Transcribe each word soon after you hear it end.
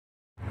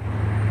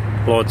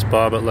Hello, it's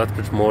Bob at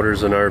Lethbridge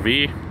Motors and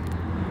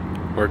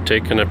RV. We're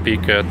taking a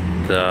peek at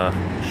the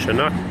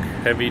Chinook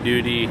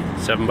heavy-duty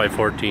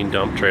 7x14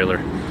 dump trailer.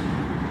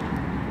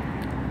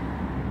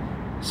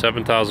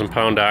 7,000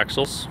 pound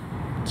axles,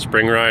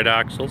 spring ride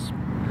axles,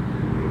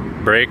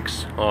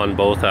 brakes on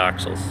both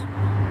axles.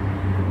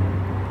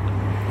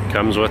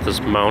 Comes with this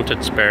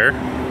mounted spare,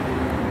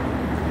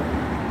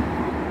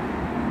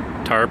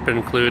 tarp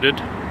included.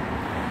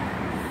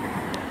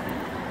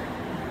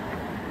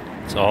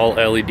 It's all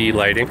LED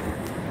lighting.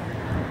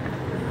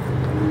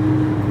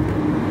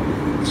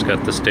 It's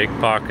got the stake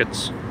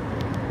pockets.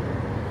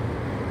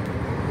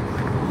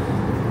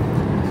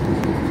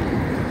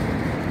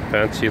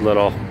 Fancy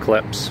little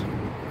clips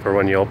for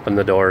when you open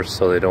the doors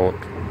so they don't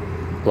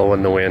blow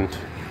in the wind.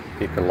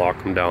 You can lock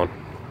them down.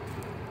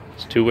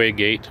 It's a two-way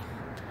gate.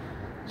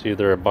 It's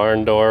either a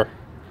barn door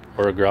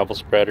or a gravel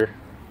spreader,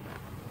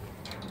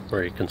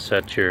 where you can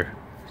set your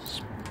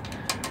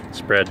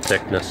spread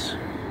thickness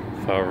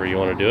however you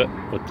want to do it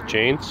with the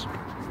chains.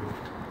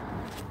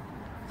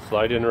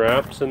 Slide-in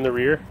ramps in the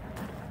rear.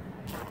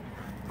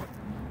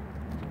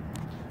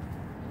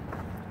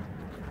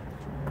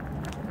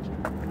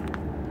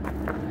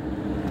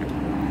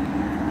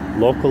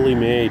 Locally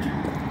made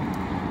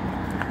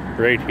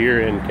right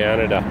here in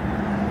Canada.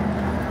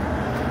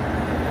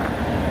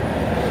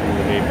 See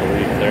the maple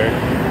leaf there.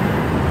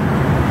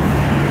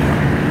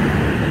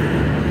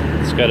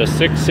 It's got a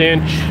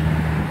 6-inch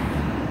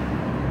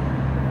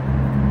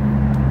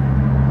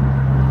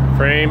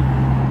frame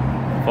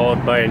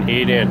followed by an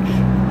 8-inch,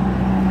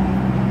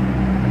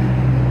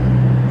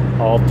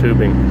 all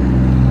tubing.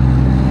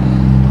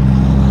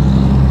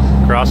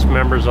 Cross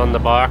members on the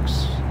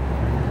box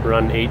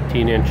run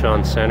 18-inch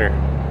on center.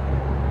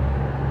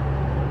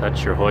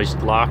 That's your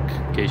hoist lock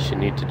in case you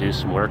need to do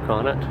some work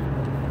on it.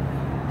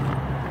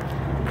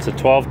 It's a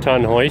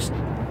 12-ton hoist.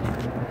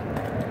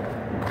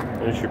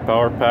 There's your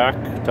power pack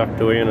tucked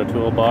away in a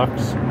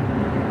toolbox,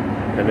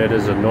 and it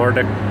is a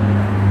Nordic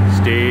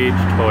staged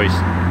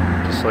hoist,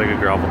 just like a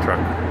gravel truck.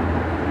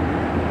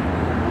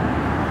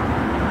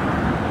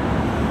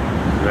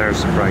 And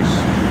there's the price.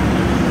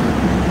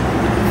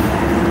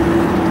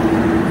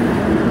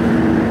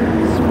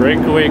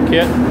 Breakaway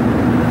kit,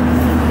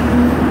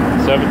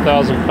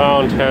 7,000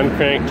 pound hand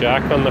crank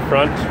jack on the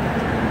front,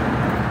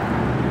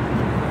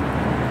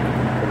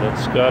 and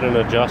it's got an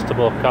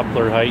adjustable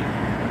coupler height,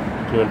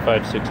 2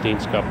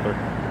 5/16 coupler.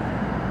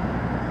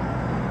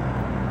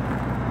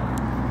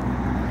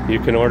 You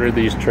can order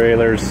these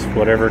trailers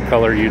whatever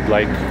color you'd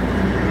like.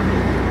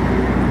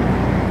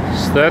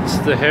 So that's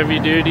the heavy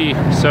duty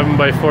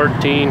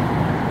 7x14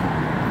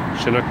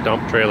 Chinook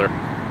dump trailer.